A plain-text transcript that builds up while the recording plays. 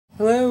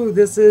Hello,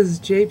 this is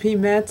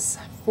jpmetz,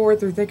 4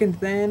 through thick and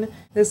thin.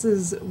 This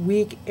is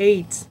week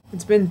 8.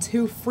 It's been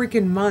 2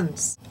 freaking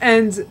months.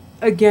 And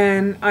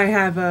again, I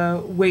have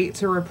a wait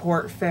to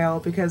report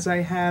fail because I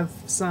have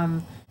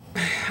some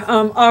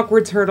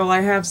awkward turtle.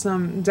 I have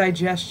some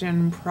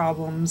digestion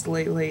problems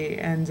lately,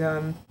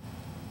 and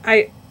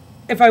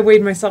if I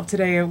weighed myself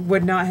today, it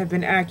would not have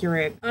been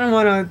accurate. I don't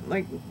want to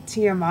like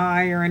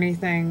TMI or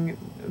anything,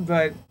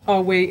 but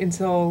I'll wait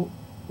until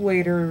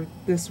later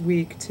this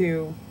week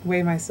to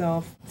weigh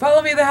myself.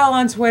 Follow me the hell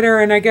on Twitter,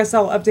 and I guess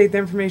I'll update the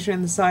information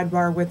in the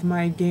sidebar with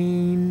my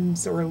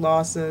gains or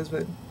losses,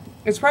 but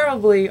it's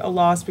probably a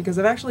loss because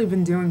I've actually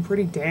been doing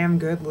pretty damn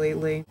good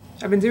lately.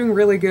 I've been doing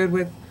really good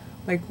with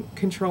like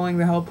controlling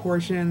the help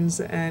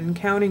portions and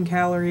counting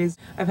calories.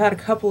 I've had a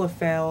couple of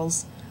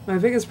fails. My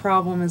biggest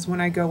problem is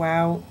when I go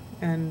out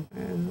and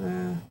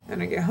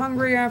I get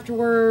hungry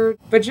afterward,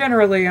 but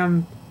generally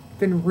I'm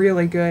been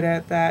really good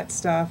at that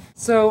stuff.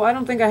 So I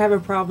don't think I have a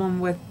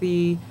problem with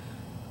the...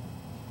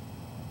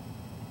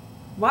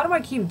 Why do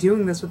I keep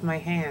doing this with my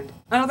hand?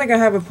 I don't think I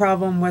have a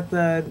problem with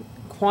the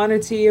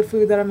quantity of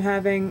food that I'm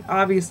having.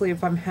 Obviously,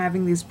 if I'm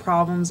having these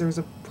problems, there's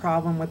a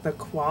problem with the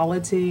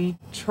quality.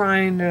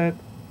 Trying to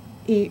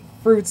eat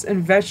fruits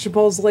and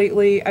vegetables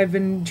lately. I've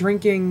been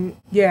drinking...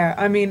 Yeah,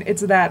 I mean,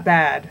 it's that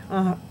bad.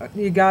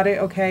 You got it?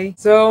 Okay.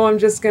 So I'm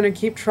just gonna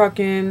keep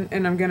trucking,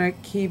 and I'm gonna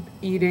keep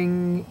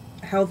eating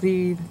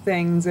healthy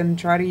things and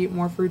try to eat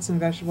more fruits and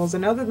vegetables.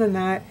 And other than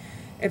that,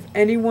 if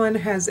anyone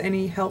has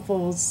any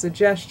helpful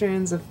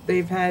suggestions, if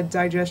they've had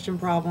digestion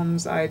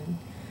problems, I'd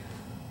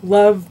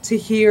love to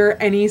hear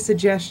any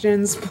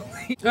suggestions, please.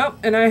 Oh,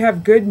 and I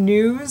have good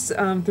news.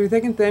 Through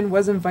Thick and Thin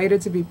was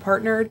invited to be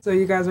partnered, so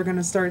you guys are going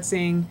to start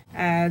seeing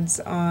ads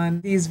on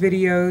these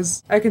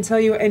videos. I can tell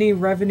you any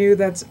revenue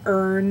that's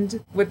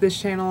earned with this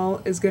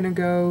channel is going to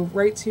go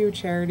right to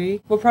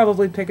charity. We'll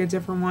probably pick a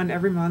different one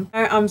every month.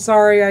 I'm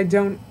sorry I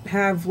don't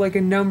have like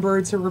a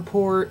number to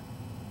report.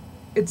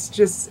 It's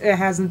just, it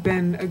hasn't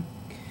been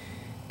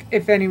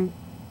if anyone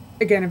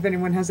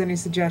has any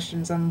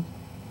suggestions,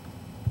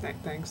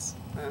 thanks.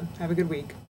 Have a good week.